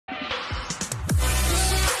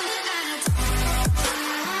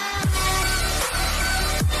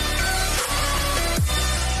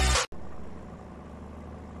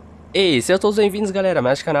Ei, sejam todos bem-vindos, galera,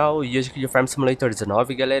 mais canal, e hoje aqui de Farm Simulator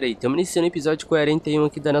 19, galera, e estamos iniciando o episódio 41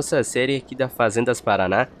 aqui da nossa série aqui da Fazendas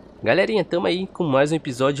Paraná. Galerinha, tamo aí com mais um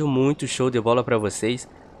episódio muito show de bola pra vocês.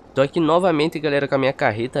 Tô aqui novamente, galera, com a minha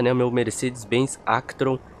carreta, né, o meu Mercedes-Benz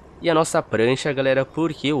Actron e a nossa prancha, galera,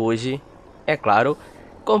 porque hoje, é claro,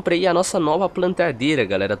 comprei a nossa nova plantadeira,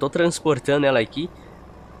 galera. Tô transportando ela aqui.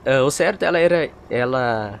 O certo, ela era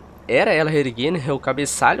erguer, né, o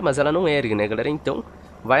cabeçalho, mas ela não ergue, né, galera, então...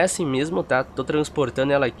 vai assim mesmo, tá? Tô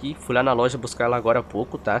transportando ela aqui, fui lá na loja buscar ela agora há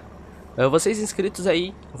pouco, tá? Vocês inscritos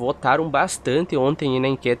aí votaram bastante ontem na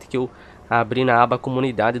enquete que eu abri na aba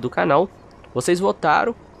comunidade do canal. Vocês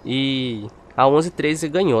votaram e a 1113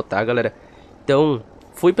 ganhou, tá, galera? Então,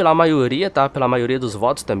 fui pela maioria, tá? Pela maioria dos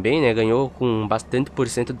votos também, né? Ganhou com bastante por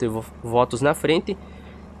cento de votos na frente.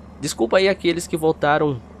 Desculpa aí aqueles que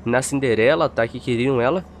votaram na Cinderela, tá? Que queriam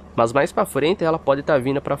ela. Mas mais pra frente ela pode estar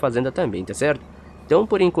vindo pra fazenda também, tá certo? Então,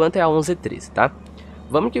 por enquanto, é a 1113, tá?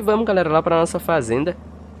 Vamos que vamos, galera, lá pra nossa fazenda,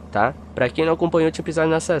 tá? Pra quem não acompanhou o episódio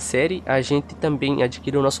nessa série, a gente também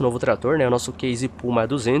adquiriu o nosso novo trator, né? O nosso Case Puma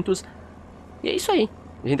 200. E é isso aí.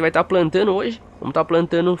 A gente vai estar plantando hoje. Vamos estar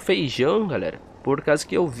plantando feijão, galera. Por causa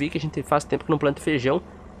que eu vi que a gente faz tempo que não planta feijão.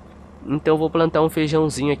 Então, eu vou plantar um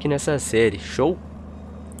feijãozinho aqui nessa série. Show?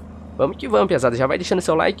 Vamos que vamos, pesada. Já vai deixando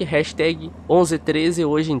seu like, hashtag 1113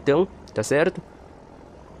 hoje, então, tá certo?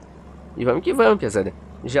 E vamos que vamos, pesada.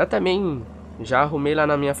 Já arrumei lá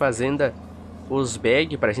na minha fazenda os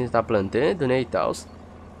bags pra gente estar plantando, né, e tal.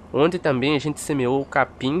 Ontem também a gente semeou o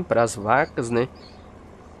capim para as vacas, né.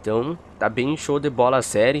 Então, tá bem show de bola a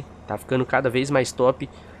série. Tá ficando cada vez mais top.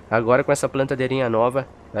 Agora com essa plantadeirinha nova,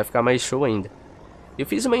 vai ficar mais show ainda. Eu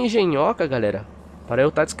fiz uma engenhoca, galera, para eu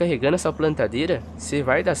estar descarregando essa plantadeira. Se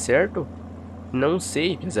vai dar certo, não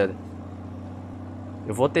sei, pesada.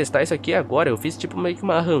 Eu vou testar isso aqui agora. Eu fiz tipo meio que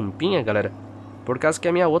uma rampinha, galera, por causa que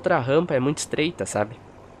a minha outra rampa é muito estreita, sabe?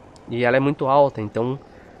 E ela é muito alta, então...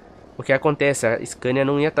 o que acontece? A Scania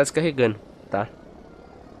não ia estar descarregando, tá?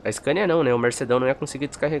 A Scania não, né? O Mercedão não ia conseguir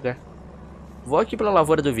descarregar. Vou aqui pela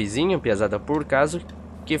lavoura do vizinho, pesada, por causa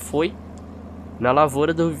que foi na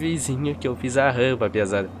lavoura do vizinho que eu fiz a rampa,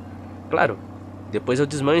 pesada. Claro, depois eu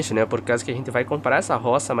desmancho, né? Por causa que a gente vai comprar essa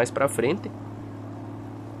roça mais pra frente.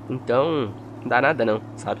 Então... não dá nada não,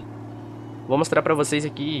 sabe? Vou mostrar pra vocês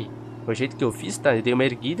aqui o jeito que eu fiz, tá? Eu dei uma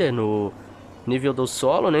erguida no nível do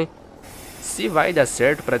solo, né? Se vai dar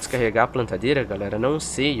certo pra descarregar a plantadeira, galera, não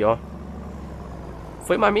sei, ó.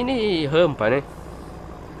 Foi uma mini rampa, né?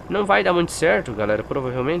 Não vai dar muito certo, galera,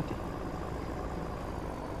 provavelmente.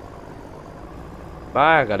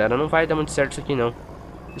 Ah, galera, não vai dar muito certo isso aqui, não.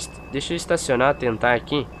 Deixa eu estacionar, tentar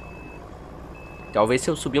aqui. Talvez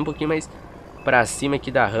se eu subir um pouquinho mais pra cima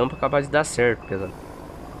aqui da rampa, capaz de dar certo, pesado.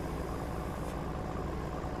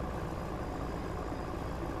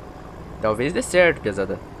 Talvez dê certo,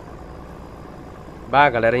 pesada. Bah,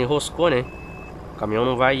 galera, enroscou, né? O caminhão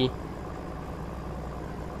não vai ir.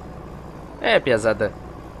 É, pesada.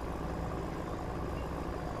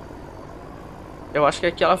 Eu acho que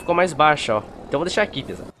aqui ela ficou mais baixa, ó. Então eu vou deixar aqui,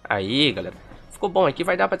 pesada. Aí, galera. Ficou bom, aqui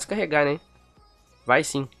vai dar pra descarregar, né? Vai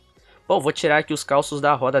sim. Bom, vou tirar aqui os calços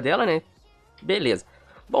da roda dela, né? Beleza.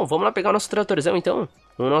 Bom, vamos lá pegar o nosso tratorzão, então.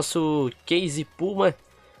 O nosso Case Puma.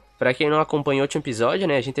 Pra quem não acompanhou o último episódio,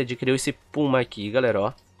 né? A gente adquiriu esse Puma aqui, galera,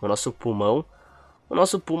 ó. O nosso Pumão. O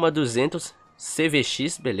nosso Puma 200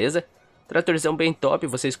 CVX, beleza? Tratorzão bem top,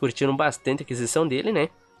 vocês curtiram bastante a aquisição dele, né?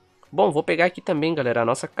 Bom, vou pegar aqui também, galera, a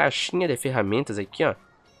nossa caixinha de ferramentas aqui, ó.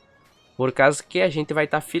 Por causa que a gente vai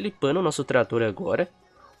estar filipando o nosso trator agora.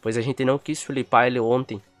 Pois a gente não quis filipar ele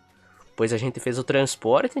ontem. Pois a gente fez o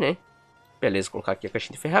transporte, né? Beleza, colocar aqui a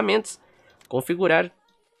caixinha de ferramentas. Configurar.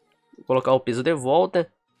 Colocar o peso de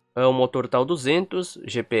volta. O motor tal 200.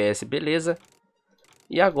 GPS, beleza.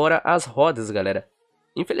 E agora as rodas, galera.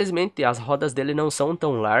 Infelizmente as rodas dele não são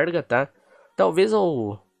tão largas, tá? Talvez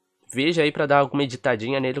eu veja aí pra dar alguma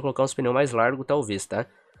editadinha nele e colocar uns pneus mais largos, talvez, tá?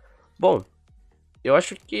 Bom, eu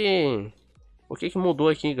acho que... o que mudou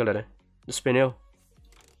aqui, galera? Dos pneus.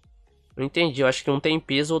 Não entendi, eu acho que um tem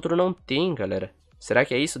peso, o outro não tem, galera. Será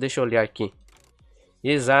que é isso? Deixa eu olhar aqui.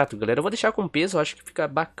 Exato, galera. Eu vou deixar com peso, eu acho que fica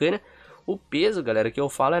bacana. O peso, galera, que eu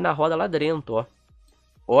falo é na roda lá dentro, ó.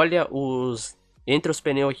 Olha os... entre os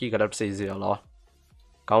pneus aqui, galera, pra vocês verem, ó.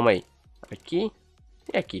 Calma aí. Aqui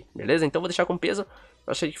e aqui, beleza? Então vou deixar com peso.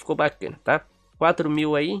 Eu achei que ficou bacana, tá?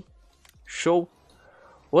 4.000 aí. Show.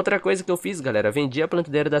 Outra coisa que eu fiz, galera. Vendi a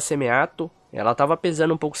plantadeira da Semeato. Ela tava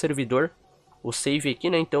pesando um pouco o servidor. O save aqui,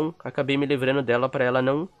 né? Então acabei me livrando dela pra ela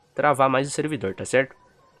não travar mais o servidor, tá certo?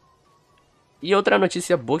 E outra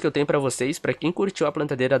notícia boa que eu tenho pra vocês, pra quem curtiu a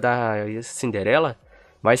plantadeira da Cinderela,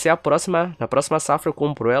 Vai ser na próxima safra eu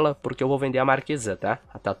compro ela, porque eu vou vender a marquesa, tá?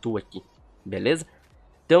 A tatu aqui, beleza?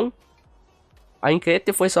 Então, a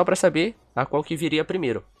enquete foi só pra saber a qual que viria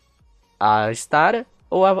primeiro. A Stara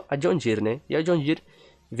ou a John Deere, né? E a John Deere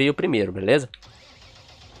veio primeiro, beleza?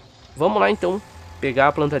 Vamos lá então, pegar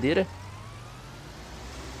a plantadeira.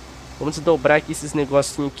 Vamos desdobrar aqui esses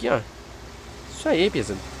negocinhos aqui, ó. Isso aí,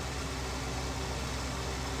 pesado.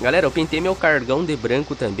 Galera, eu pintei meu cargão de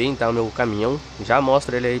branco também, tá? O meu caminhão. Já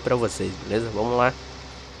mostro ele aí pra vocês, beleza? Vamos lá.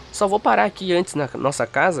 Só vou parar aqui antes na nossa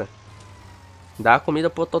casa. Dar comida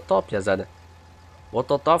pro Totó, pesada. O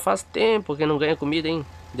Totó faz tempo que não ganha comida, hein?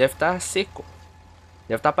 Deve estar seco.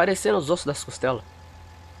 Deve estar aparecendo os ossos das costelas.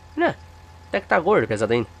 Né? Até que tá gordo,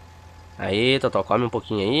 pesado ainda. Aí, Totó, come um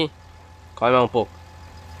pouquinho aí. Come mais um pouco.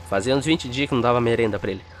 Fazia uns 20 dias que não dava merenda pra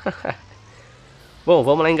ele. Bom,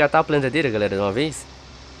 vamos lá engatar a plantadeira, galera, de uma vez.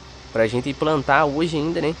 Pra gente plantar hoje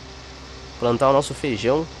ainda, né? Plantar o nosso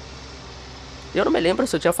feijão. Eu não me lembro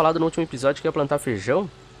se eu tinha falado no último episódio que ia plantar feijão.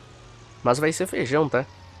 Mas vai ser feijão, tá?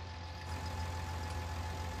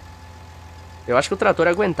 Eu acho que o trator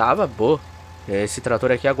aguentava, boa. Esse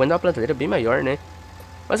trator aqui aguenta uma plantadeira bem maior, né?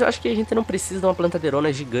 Mas eu acho que a gente não precisa de uma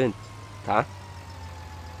plantadeirona gigante, tá?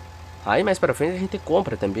 Aí mais pra frente a gente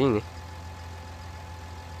compra também, né?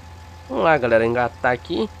 Vamos lá, galera, engatar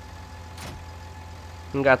aqui.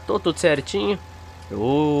 Engatou tudo certinho.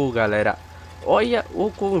 Galera, olha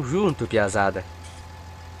o conjunto, piazada.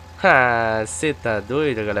 Ah, cê tá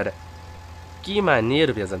doido, galera. Que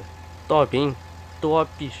maneiro, piazada. Top, hein?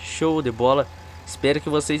 Top, show de bola. Espero que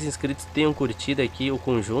vocês inscritos tenham curtido aqui o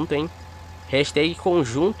conjunto, hein? Hashtag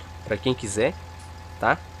conjunto, pra quem quiser,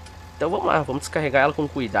 tá? Então vamos lá, vamos descarregar ela com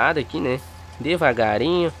cuidado aqui, né?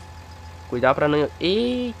 Devagarinho. Cuidar pra não...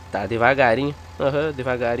 Eita, devagarinho.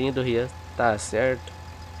 Devagarinho do rio. Tá certo.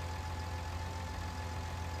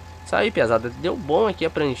 Isso aí, pesada. Deu bom aqui a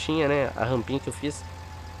pranchinha, né? A rampinha que eu fiz.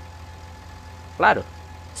 Claro,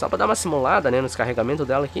 só pra dar uma simulada, né? No descarregamento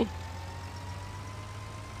dela aqui.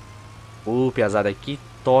 Pesada, aqui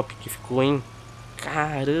top que ficou, hein?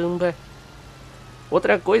 Caramba.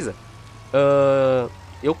 Outra coisa.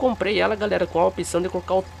 Eu comprei ela, galera, com a opção de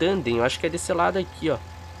colocar o tandem. Eu acho que é desse lado aqui, ó.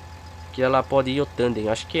 Que ela pode ir o tandem.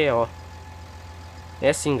 Eu acho que é, ó. É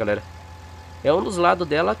assim, galera. É um dos lados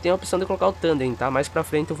dela, tem a opção de colocar o tandem, tá? Mais pra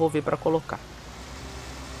frente eu vou ver pra colocar.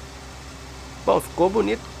 Bom, ficou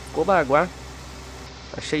bonito. Ficou baguá.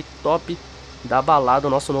 Achei top. Da balada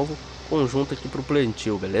o nosso novo conjunto aqui pro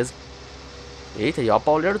plantio, beleza? Eita, e ó o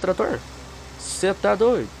pauleiro do trator. Cê tá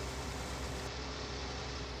doido?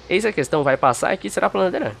 Eis a questão, vai passar aqui, será a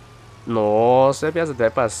plantadeira? Nossa, pesado, vai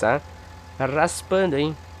passar raspando,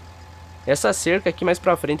 hein? Essa cerca aqui mais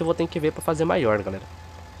pra frente eu vou ter que ver pra fazer maior, galera.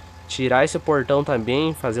 Tirar esse portão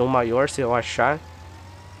também, fazer um maior se eu achar.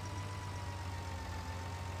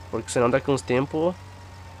 Porque senão daqui uns tempos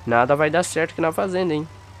nada vai dar certo aqui na fazenda, hein?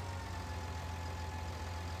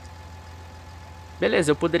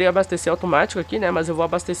 Beleza, eu poderia abastecer automático aqui, né? Mas eu vou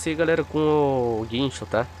abastecer, galera, com o guincho,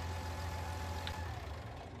 tá?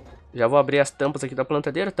 Já vou abrir as tampas aqui da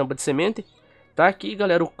plantadeira, tampa de semente. Tá aqui,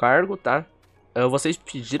 galera, o cargo, tá? Vocês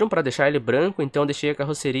pediram pra deixar ele branco, então eu deixei a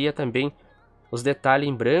carroceria também, os detalhes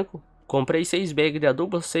em branco. Comprei 6 bags de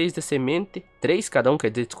adubo, 6 de semente, 3 cada um,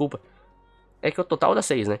 quer dizer, desculpa. É que o total dá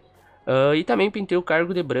 6, né? E também pintei o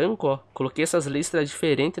cargo de branco, ó. Coloquei essas listras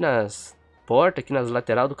diferentes nas portas, aqui nas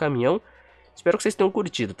lateral do caminhão. Espero que vocês tenham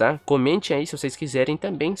curtido, tá? Comentem aí se vocês quiserem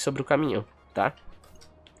também sobre o caminhão, tá?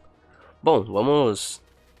 Bom, vamos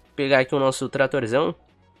pegar aqui o nosso tratorzão,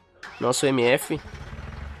 nosso MF.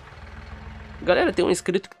 Galera, tem um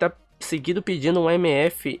inscrito que tá seguido pedindo um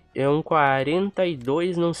MF, é um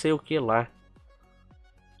 42 não sei o que lá.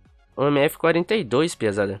 Um MF 42,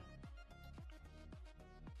 pesada.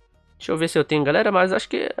 Deixa eu ver se eu tenho, galera, mas acho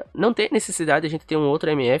que não tem necessidade de a gente ter um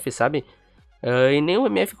outro MF, sabe? E nem o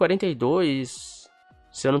MF 42,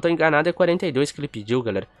 se eu não tô enganado é 42 que ele pediu,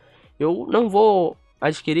 galera. Eu não vou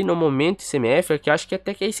adquirir no momento esse MF, que acho que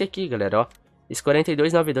até que é esse aqui, galera, ó. Esse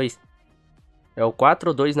 4292. É o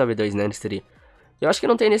 4292, né, seria. Eu acho que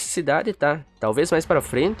não tem necessidade, tá? Talvez mais pra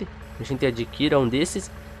frente a gente adquira um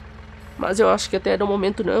desses. Mas eu acho que até no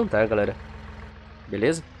momento não, tá, galera?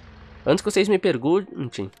 Beleza? Antes que vocês me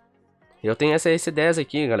perguntem, eu tenho essa S10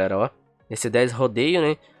 aqui, galera, ó. S10 rodeio,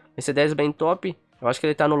 né? S10 bem top. Eu acho que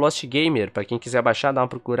ele tá no Lost Gamer. Pra quem quiser baixar, dá uma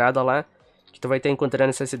procurada lá, que tu vai estar encontrando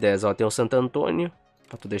essa S10, ó. Tem o Santo Antônio,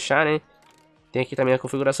 pra tu deixar, né? Tem aqui também as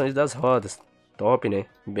configurações das rodas. Top, né?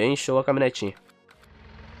 Bem show a caminhonetinha.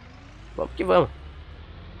 Vamos que vamos.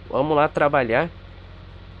 Vamos lá trabalhar.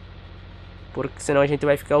 Porque senão a gente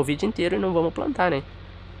vai ficar o vídeo inteiro e não vamos plantar, né?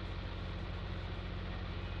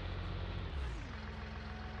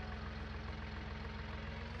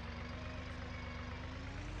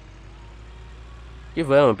 que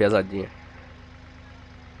vamos, pesadinha.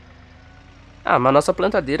 Ah, mas nossa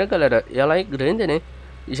plantadeira, galera, ela é grande, né?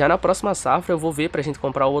 E já na próxima safra eu vou ver pra gente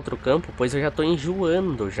comprar outro campo, pois eu já tô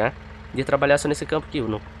enjoando já de trabalhar só nesse campo aqui.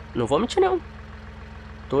 Eu não vou mentir, não.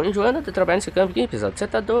 Tô enjoando de trabalhar nesse campo aqui, pesado. Você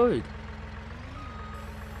tá doido?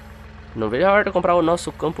 Não vejo a hora de comprar o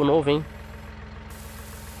nosso campo novo, hein?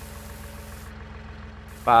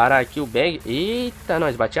 Parar aqui o bag. Eita,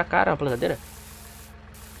 nós bati a cara na plantadeira.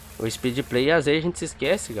 O speed play às vezes a gente se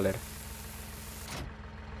esquece, galera.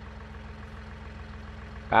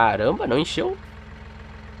 Caramba, não encheu.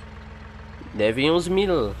 Deve ir uns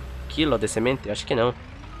 1000 quilos de semente, acho que não.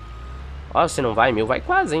 Ó, se não vai, 1000 vai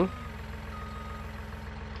quase, hein.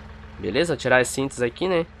 Beleza, tirar as cintas aqui,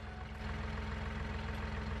 né.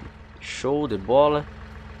 Show de bola.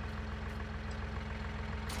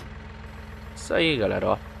 Isso aí, galera,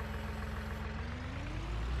 ó.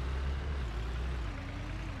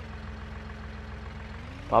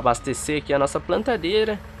 Para abastecer aqui a nossa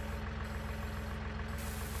plantadeira.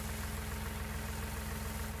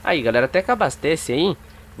 Aí, galera, até que abastece aí,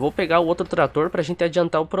 vou pegar o outro trator pra gente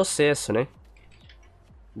adiantar o processo, né?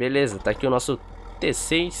 Beleza, tá aqui o nosso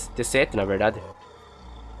T6, T7, na verdade.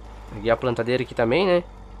 Peguei a plantadeira aqui também, né?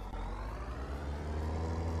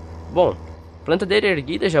 Bom, plantadeira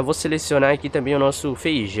erguida, já vou selecionar aqui também o nosso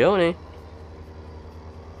feijão, né?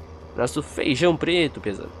 Nosso feijão preto,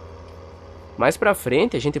 pesado. Mais pra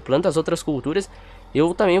frente, a gente planta as outras culturas.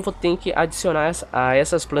 Eu também vou ter que adicionar a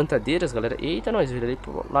essas plantadeiras, galera. Eita, nós virei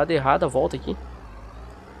pro lado errado, a volta aqui.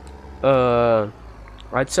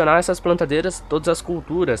 Adicionar essas plantadeiras, todas as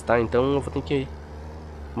culturas, tá? Então eu vou ter que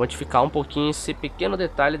modificar um pouquinho esse pequeno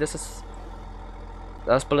detalhe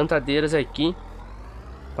das plantadeiras aqui,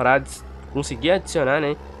 para conseguir adicionar,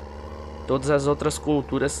 né, todas as outras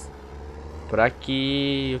culturas. Para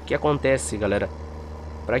que o que acontece, galera?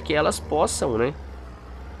 Para que elas possam, né,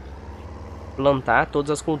 plantar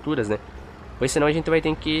todas as culturas, né? Pois senão a gente vai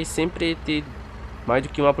ter que sempre ter mais do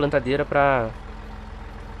que uma plantadeira para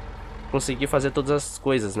conseguir fazer todas as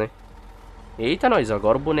coisas, né? Eita, nós,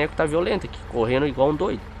 agora o boneco tá violento aqui, correndo igual um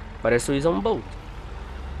doido. Parece o Usain Bolt,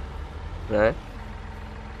 né?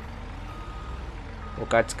 Vou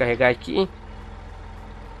descarregar aqui.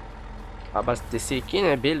 Abastecer aqui,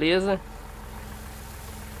 né? Beleza.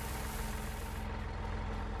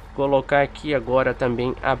 Colocar aqui agora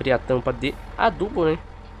também, abrir a tampa de adubo, né?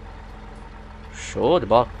 Show de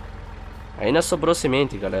bola. Ainda sobrou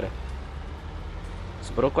semente, galera.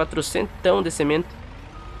 Sobrou 400 de semente.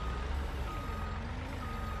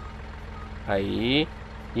 Aí.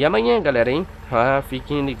 E amanhã, galera, hein? Ah,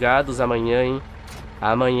 fiquem ligados amanhã, hein?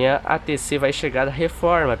 Amanhã a TC vai chegar da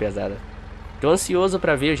reforma, pesada. Tô ansioso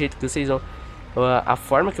pra ver o jeito que vocês vão... A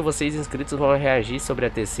forma que vocês inscritos vão reagir sobre a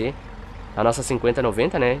TC. A nossa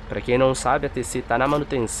 5090, né? Pra quem não sabe, a TC tá na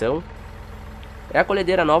manutenção. É a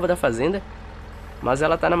colhedeira nova da fazenda, mas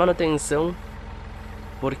ela tá na manutenção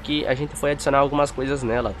porque a gente foi adicionar algumas coisas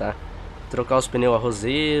nela, tá? Trocar os pneus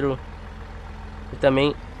arrozeiro e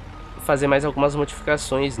também fazer mais algumas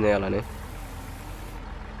modificações nela, né?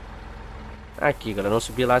 Aqui, galera, vamos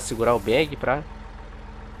subir lá, segurar o bag pra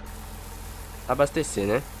abastecer,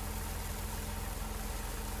 né?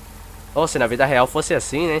 Ou se na vida real fosse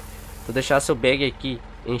assim, né? Tu deixasse o bag aqui,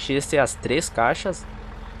 enchesse as 3 caixas,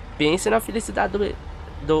 pense na felicidade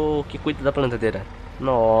do que cuida da plantadeira.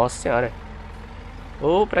 Nossa senhora.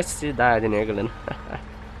 Ou praticidade, né, galera?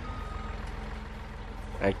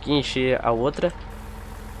 Aqui encher a outra.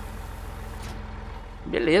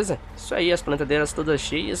 Beleza, isso aí, as plantadeiras todas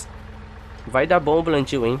cheias. Vai dar bom o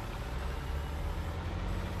plantio, hein?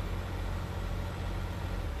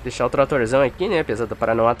 Deixar o tratorzão aqui, né, pesado,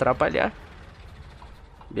 para não atrapalhar.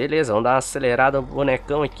 Beleza, vamos dar uma acelerada no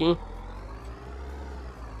bonecão aqui.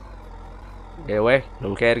 Ué,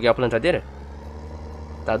 não quer erguer a plantadeira?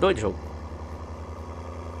 Tá doido, jogo?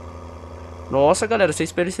 Nossa, galera,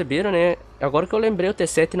 vocês perceberam, né? Agora que eu lembrei, o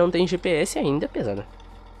T7 não tem GPS ainda, pesado.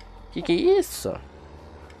 Que é isso?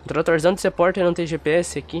 O tratorzão de suporte não tem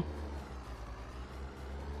GPS aqui.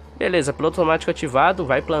 Beleza, piloto automático ativado.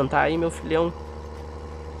 Vai plantar aí, meu filhão,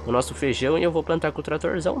 o nosso feijão. E eu vou plantar com o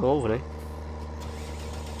tratorzão novo, né?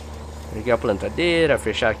 Pegar a plantadeira,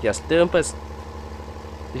 fechar aqui as tampas.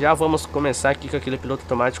 Já vamos começar aqui com aquele piloto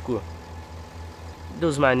automático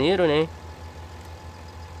dos maneiros, né?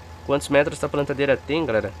 Quantos metros essa plantadeira tem,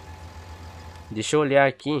 galera? Deixa eu olhar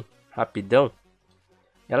aqui rapidão.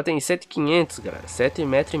 Ela tem 7.500, galera. 7,5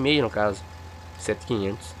 metros no caso.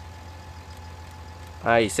 7.500.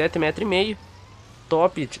 Aí, 7,5 metros.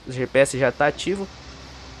 Top, o GPS já tá ativo.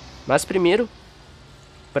 Mas primeiro,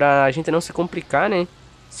 pra gente não se complicar, né?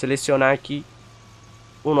 Selecionar aqui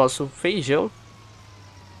o nosso feijão.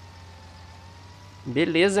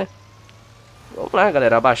 Beleza. Vamos lá,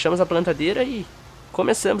 galera. Abaixamos a plantadeira e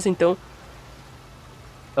começamos, então,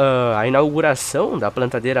 a inauguração da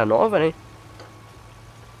plantadeira nova, né?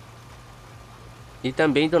 E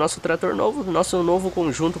também do nosso trator novo, do nosso novo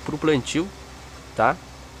conjunto para o plantio, tá?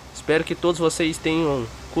 Espero que todos vocês tenham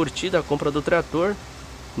curtido a compra do trator.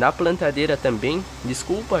 Na plantadeira também.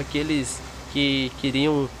 Desculpa aqueles que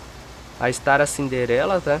queriam a Estar a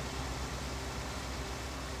Cinderela, tá?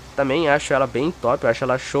 Também acho ela bem top, eu acho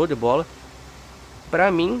ela show de bola.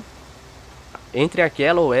 Pra mim, entre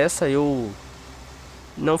aquela ou essa, eu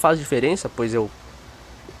não faz diferença, pois eu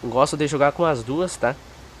gosto de jogar com as duas, tá?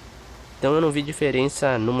 Então eu não vi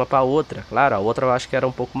diferença numa pra outra. Claro, a outra eu acho que era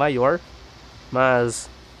um pouco maior, mas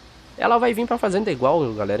ela vai vir pra fazenda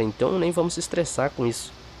igual, galera. Então nem vamos se estressar com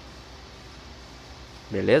isso.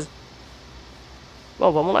 Beleza?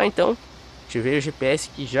 Bom, vamos lá então. Ativei o GPS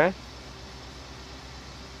aqui já.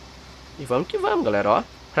 E vamos que vamos, galera, ó.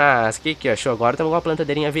 Ah, que achou? Agora temos uma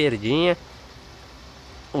plantadeirinha verdinha.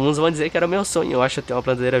 Uns vão dizer que era o meu sonho, eu acho, ter uma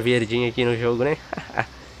plantadeira verdinha aqui no jogo, né?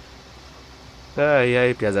 Ai,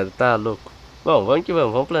 ai, pesado, tá louco. Bom, vamos que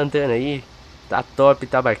vamos plantando aí. Tá top,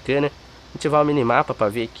 tá bacana. Ativar o minimapa pra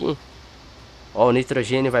ver aqui. Ó, o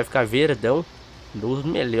nitrogênio vai ficar verdão. Luz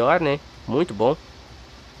melhor, né? Muito bom. O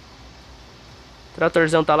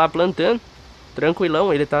tratorzão tá lá plantando.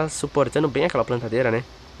 Tranquilão, ele tá suportando bem aquela plantadeira, né?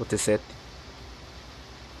 O T7.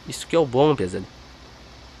 Isso que é o bom, pesado.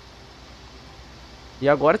 E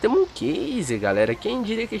agora temos um case, galera. Quem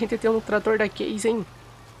diria que a gente ia ter um trator da case, hein?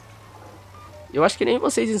 Eu acho que nem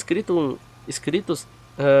vocês inscritos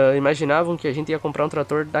imaginavam que a gente ia comprar um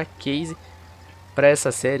trator da case pra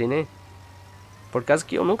essa série, né? Por causa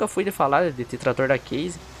que eu nunca fui de falar de ter trator da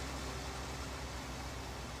case.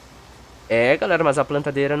 É, galera, mas a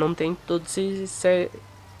plantadeira não tem todos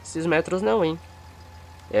esses metros não, hein?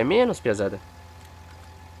 É menos, pesada.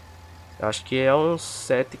 Eu acho que é uns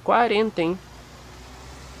 7,40, hein?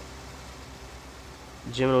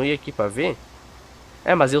 Diminuir aqui pra ver.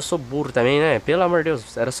 É, mas eu sou burro também, né? Pelo amor de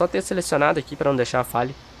Deus. Era só ter selecionado aqui pra não deixar a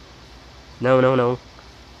falha. Não, não, não.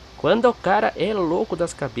 Quando o cara é louco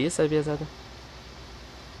das cabeças, pesada.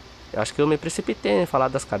 Eu acho que eu me precipitei em falar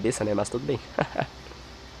das cabeças, né? Mas tudo bem.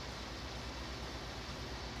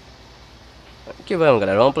 Aqui vamos,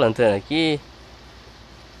 galera. Vamos plantando aqui.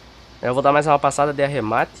 Eu vou dar mais uma passada de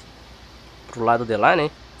arremate pro lado de lá, né?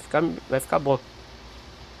 Vai ficar bom.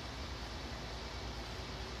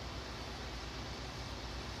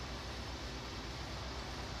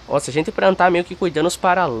 Ó, se a gente plantar meio que cuidando os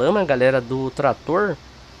paralamas, galera, do trator,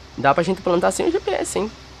 dá pra gente plantar sem o GPS,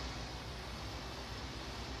 hein?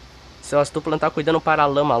 Se tu plantar cuidando o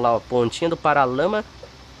paralama lá, ó, pontinha do paralama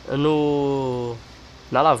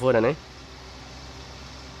na lavoura, né?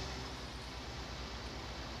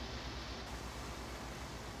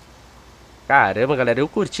 Caramba, galera, eu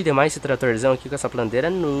curti demais esse tratorzão aqui com essa planteira.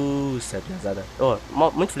 Nossa, pesada. Ó,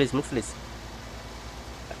 muito feliz, muito feliz.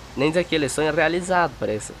 Nem dizer aquele sonho realizado,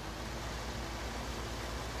 parece.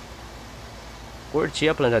 Curti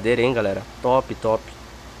a plantadeira, hein, galera. Top, top.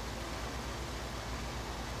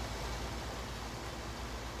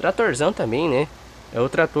 Tratorzão também, né? É o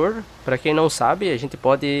trator, pra quem não sabe, a gente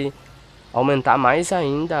pode aumentar mais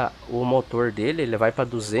ainda o motor dele. Ele vai pra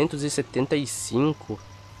 275,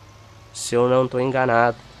 se eu não tô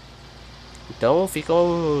enganado. Então fica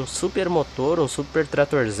um super motor, um super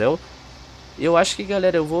tratorzão. Eu acho que,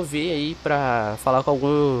 galera, eu vou ver aí pra falar com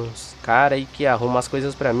alguns caras aí que arrumam as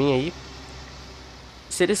coisas pra mim aí.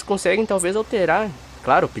 Se eles conseguem talvez alterar.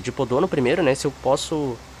 Claro, pedir pro dono primeiro, né? Se eu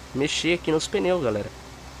posso mexer aqui nos pneus, galera.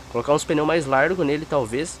 Colocar uns pneus mais largos nele,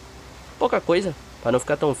 talvez. Pouca coisa, pra não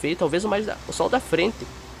ficar tão feio. Talvez o sol da frente.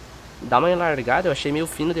 Dá uma enlargada, eu achei meio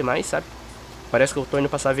fino demais, sabe? Parece que eu tô indo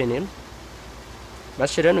passar veneno.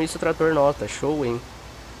 Mas tirando isso, o trator nota, show, hein?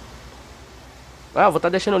 Ah, vou estar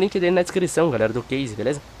deixando o link dele na descrição, galera, do case,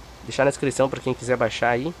 beleza? Deixar na descrição pra quem quiser baixar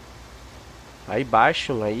aí. Aí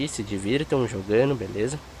baixam aí, se divirtam jogando,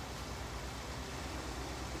 beleza?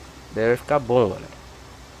 Deve ficar bom, galera.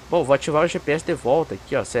 Bom, vou ativar o GPS de volta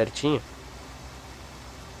aqui, ó, certinho.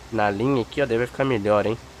 Na linha aqui, ó, deve ficar melhor,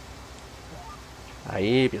 hein?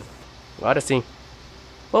 Aí, beleza. Agora sim.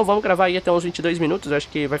 Bom, vamos gravar aí até uns 22 minutos, eu acho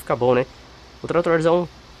que vai ficar bom, né? O tratorzão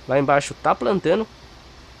lá embaixo tá plantando.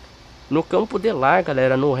 No campo de lá,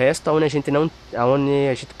 galera, no resto, onde a gente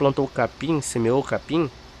plantou o capim, semeou o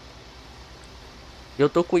capim, eu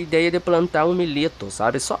tô com ideia de plantar um milheto,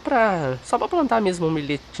 sabe? Só pra plantar mesmo um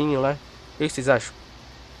milhetinho lá. O que vocês acham?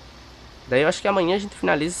 Daí eu acho que amanhã a gente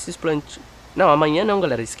finaliza esses plantios. Não, amanhã não,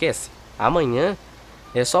 galera, esquece. Amanhã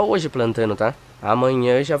é só hoje plantando, tá?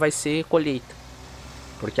 Amanhã já vai ser colheita.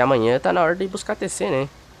 Porque amanhã tá na hora de ir buscar TC, né?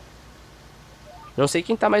 Não sei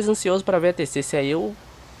quem tá mais ansioso pra ver a TC, se é eu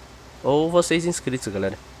ou vocês inscritos,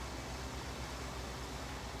 galera.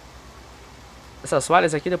 Essas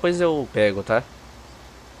falhas aqui depois eu pego, tá?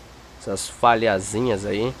 Essas falhazinhas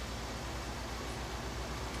aí.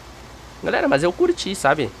 Galera, mas eu curti,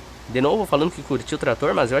 sabe? De novo falando que curti o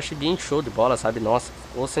trator, mas eu achei bem show de bola, sabe? Nossa,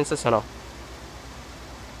 ficou sensacional.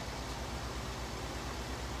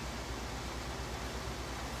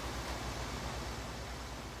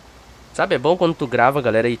 Sabe, é bom quando tu grava,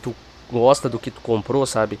 galera, e tu gosta do que tu comprou,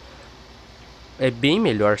 sabe? É bem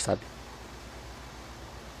melhor, sabe?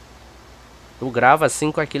 Tu grava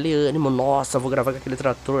assim com aquele ânimo, nossa, vou gravar com aquele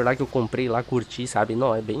trator lá que eu comprei lá, curti, sabe?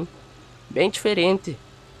 Não, é bem diferente,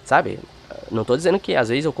 sabe? Não tô dizendo que às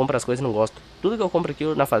vezes eu compro as coisas e não gosto. Tudo que eu compro aqui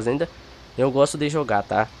na fazenda, eu gosto de jogar,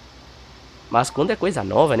 tá? Mas quando é coisa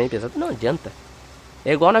nova, né, pesado, não adianta.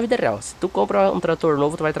 É igual na vida real. Se tu compra um trator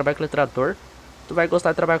novo, tu vai trabalhar com aquele trator, tu vai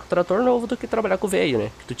gostar de trabalhar com o trator novo do que trabalhar com o velho,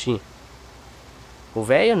 né? Que tu tinha. O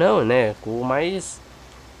velho não, né? Com o mais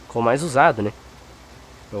usado, né?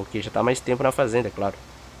 O que já tá mais tempo na fazenda, é claro.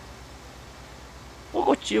 O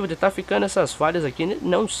motivo de tá ficando essas falhas aqui,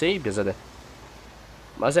 não sei, pesada.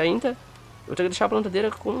 Mas ainda, eu tenho que deixar a plantadeira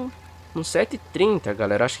com um 7,30,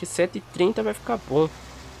 galera. Acho que 7,30 vai ficar bom.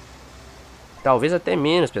 Talvez até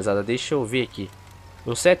menos, pesada. Deixa eu ver aqui.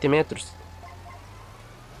 Uns 7 metros.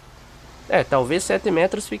 É, talvez 7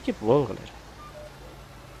 metros fique bom, galera.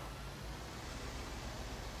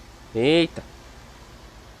 Eita.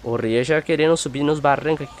 O Ria já querendo subir nos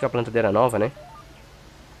barrancos aqui com a plantadeira nova, né?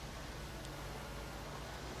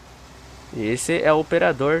 Esse é o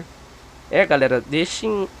operador. É, galera,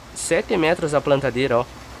 deixem 7 metros a plantadeira, ó.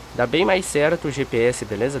 Dá bem mais certo o GPS,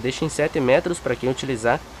 beleza? Deixem 7 metros pra quem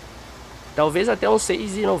utilizar. Talvez até uns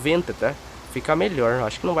 6,90, tá? Fica melhor,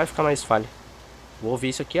 acho que não vai ficar mais falha. Vou ver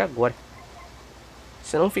isso aqui agora.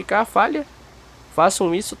 Se não ficar falha,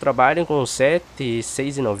 façam isso, trabalhem com 7,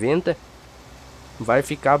 6,90. Vai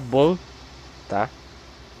ficar bom, tá?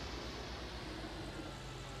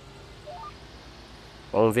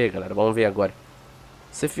 Vamos ver, galera, vamos ver agora.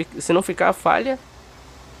 Se não ficar falha,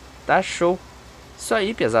 tá show. Isso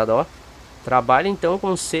aí, pesado, ó. Trabalha então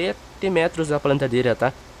com 7 metros a plantadeira,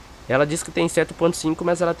 tá? Ela diz que tem 7,5,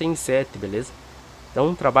 mas ela tem 7, beleza?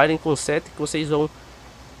 Então trabalhem com 7 que vocês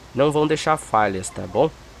não vão deixar falhas, tá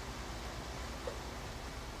bom?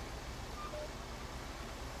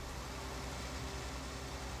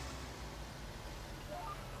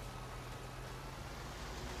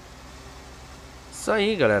 Isso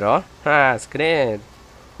aí, galera, ó. Ah, credo.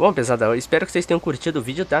 Bom, pesada, eu espero que vocês tenham curtido o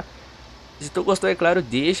vídeo, tá? Se tu gostou, é claro,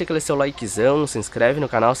 deixa aquele seu likezão, se inscreve no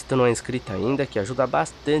canal se tu não é inscrito ainda, que ajuda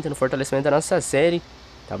bastante no fortalecimento da nossa série,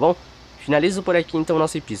 tá bom? Finalizo por aqui então o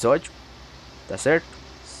nosso episódio, tá certo?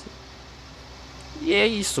 E é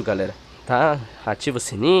isso, galera, tá? Ativa o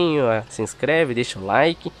sininho, se inscreve, deixa o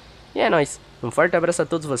like, e é nóis. Um forte abraço a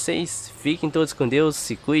todos vocês, fiquem todos com Deus,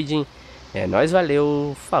 se cuidem, é nóis,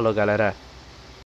 valeu, falou, galera.